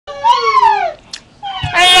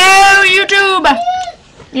YouTube.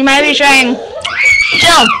 You might be saying,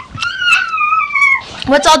 Jill,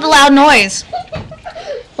 what's all the loud noise?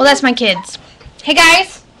 Well, that's my kids. Hey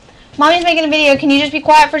guys, Mommy's making a video. Can you just be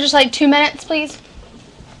quiet for just like 2 minutes, please?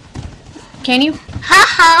 Can you?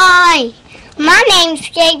 Hi. My name's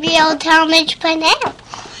Gabriel Talmadge Panel.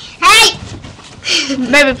 Hey!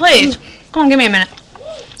 Baby, please. Come on, give me a minute.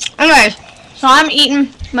 Anyways, so I'm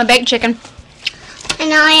eating my baked chicken.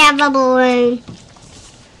 And I have a balloon.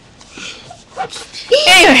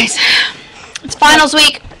 Anyways, it's finals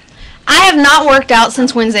week. I have not worked out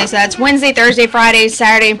since Wednesday, so that's Wednesday, Thursday, Friday,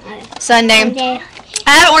 Saturday, Sunday.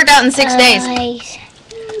 I haven't worked out in 6 days.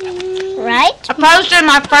 Right? I posted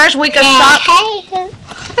my first week of stock,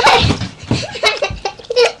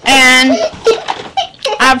 and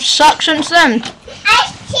I've sucked since then.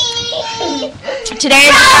 Today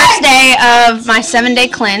is the first day of my 7-day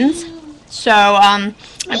cleanse, so I'm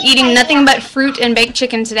eating nothing but fruit and baked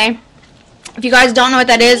chicken today. If you guys don't know what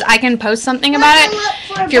that is, I can post something about it.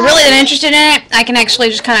 If you're really that interested in it, I can actually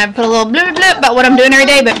just kind of put a little blip about what I'm doing every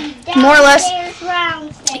day, but more or less,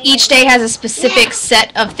 each day has a specific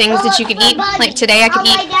set of things that you can eat. Like today, I can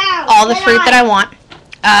eat all the fruit that I want,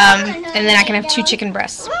 and then I can have 2 chicken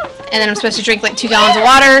breasts. And then I'm supposed to drink like 2 gallons of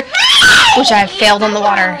water, which I have failed on the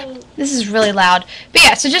water. This is really loud. But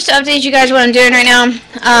yeah, so just to update you guys what I'm doing right now,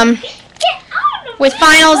 with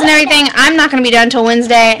finals and everything, I'm not going to be done until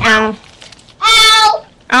Wednesday, and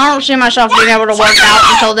I don't see myself being able to work out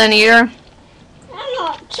until then either.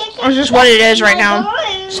 It's just what it is right now.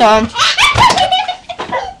 So,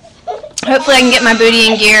 hopefully I can get my booty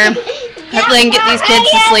in gear. Hopefully I can get these kids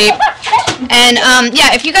to sleep. And,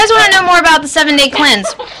 yeah, if you guys want to know more about the 7-day cleanse,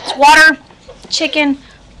 it's water, chicken,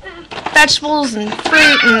 vegetables, and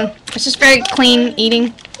fruit, and it's just very clean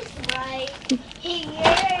eating.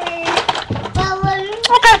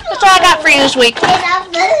 Okay, that's all I got for you this week.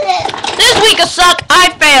 This week of suck, I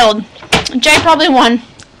failed. Jay probably won.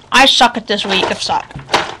 I suck at this week of suck.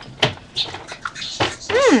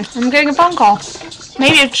 I'm getting a phone call.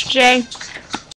 Maybe it's Jay.